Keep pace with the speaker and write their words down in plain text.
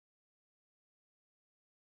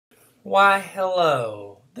Why,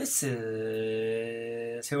 hello. This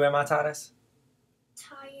is... Who am I, Titus?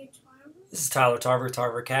 Tarver. This is Tyler Tarver,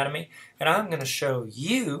 Tarver Academy, and I'm going to show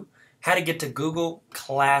you how to get to Google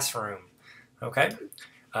Classroom. Okay?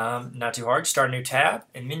 Not too hard. Start a new tab,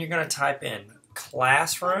 and then you're going to type in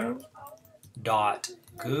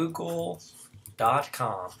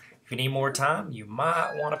classroom.google.com. If you need more time, you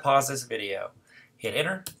might want to pause this video. Hit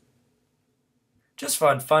enter. Just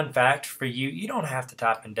fun fact for you, you don't have to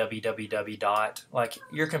type in www. Like,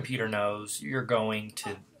 your computer knows you're going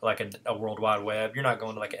to like a World Wide Web. You're not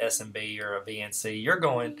going to like a SMB or a VNC. You're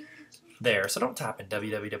going there. So don't type in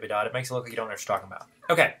www. It makes it look like you don't know what you're talking about.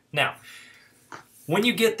 Okay, now, when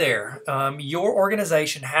you get there, your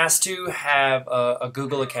organization has to have a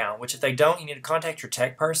Google account, which if they don't, you need to contact your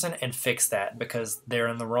tech person and fix that because they're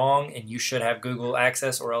in the wrong and you should have Google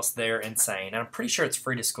access or else they're insane. And I'm pretty sure it's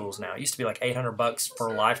free to schools now. It used to be like $800 for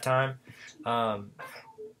a lifetime.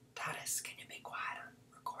 Titus, can you be quiet? I'm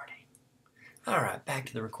recording. All right, back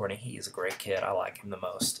to the recording. He is a great kid. I like him the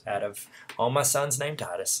most out of all my sons named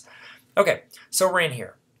Titus. Okay, so we're in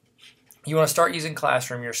here. You want to start using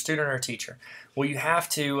Classroom. You're a student or a teacher. Well, you have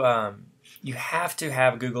to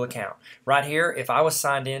have a Google account. Right here, if I was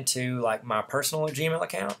signed into like my personal Gmail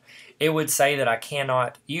account, it would say that I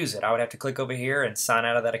cannot use it. I would have to click over here and sign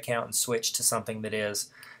out of that account and switch to something that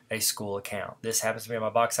is a school account. This happens to be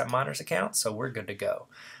my Bauxite Miners account, so we're good to go.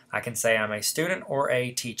 I can say I'm a student or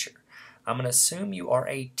a teacher. I'm going to assume you are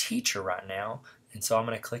a teacher right now, and so I'm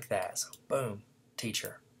going to click that. So boom,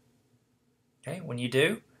 teacher. Okay, when you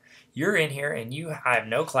do, you're in here and I have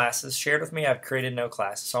no classes shared with me. I've created no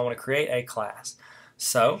classes. So I want to create a class.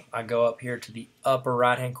 So I go up here to the upper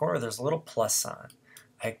right hand corner. There's a little plus sign.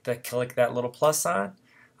 I click that little plus sign.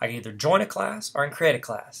 I can either join a class or I can create a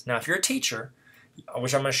class. Now if you're a teacher,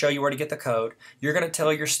 which I'm going to show you where to get the code, you're going to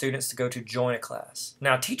tell your students to go to join a class.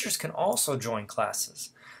 Now teachers can also join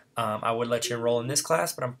classes. I would let you enroll in this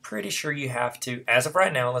class, but I'm pretty sure you have to, as of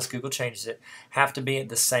right now, unless Google changes it, have to be in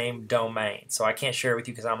the same domain. So I can't share it with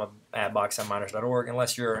you because I'm at bauxiteminers.org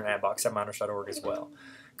unless you're at bauxiteminers.org as well.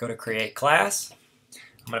 Go to create class.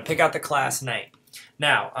 I'm going to pick out the class name.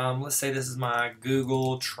 Now, let's say this is my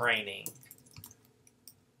Google training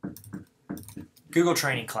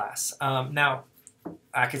class. Now,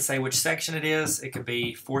 I could say which section it is. It could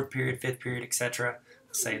be 4th period, 5th period, etc.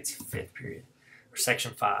 Let's say it's 5th period. Or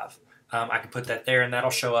section 5. I can put that there and that'll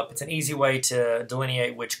show up. It's an easy way to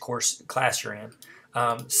delineate which class you're in.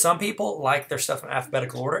 Some people like their stuff in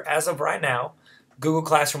alphabetical order. As of right now, Google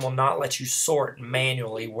Classroom will not let you sort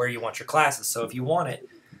manually where you want your classes. So if you want it,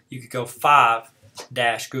 you could go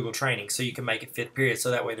 5-Google Training so you can make it 5th period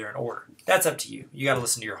so that way they're in order. That's up to you. You got to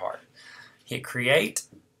listen to your heart. Hit create.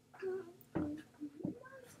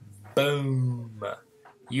 Boom.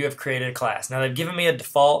 You have created a class. Now they've given me a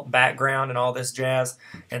default background and all this jazz,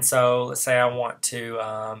 and so let's say I want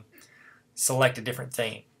to select a different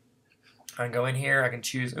theme. I can go in here, I can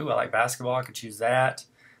choose, ooh, I like basketball, I can choose that.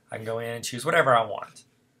 I can go in and choose whatever I want.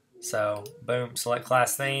 So, boom, select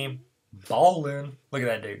class theme, ballin'. Look at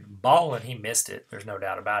that dude, ballin', he missed it, there's no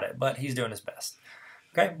doubt about it, but he's doing his best.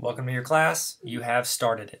 Okay, welcome to your class, you have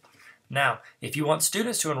started it. Now, if you want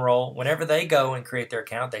students to enroll, whenever they go and create their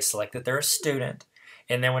account, they select that they're a student.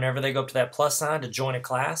 And then whenever they go up to that plus sign to join a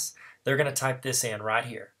class, they're going to type this in right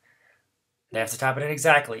here. They have to type it in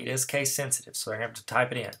exactly. It is case sensitive, so they're going to have to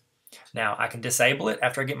type it in. Now, I can disable it.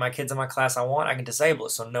 After I get my kids in my class I want, I can disable it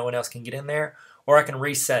so no one else can get in there. Or I can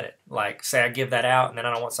reset it. Like, say I give that out and then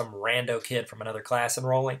I don't want some rando kid from another class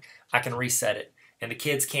enrolling. I can reset it. And the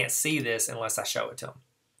kids can't see this unless I show it to them.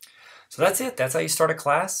 So that's it. That's how you start a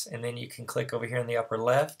class. And then you can click over here in the upper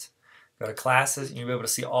left, go to classes, and you'll be able to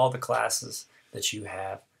see all the classes that you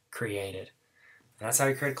have created. And that's how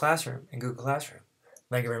you create a classroom in Google Classroom.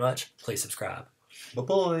 Thank you very much. Please subscribe.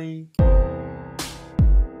 Bye-bye.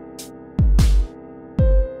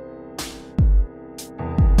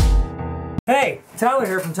 Hey, Tyler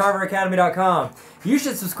here from TarverAcademy.com. You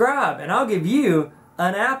should subscribe and I'll give you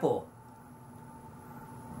an apple.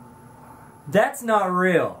 That's not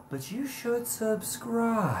real, but you should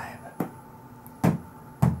subscribe.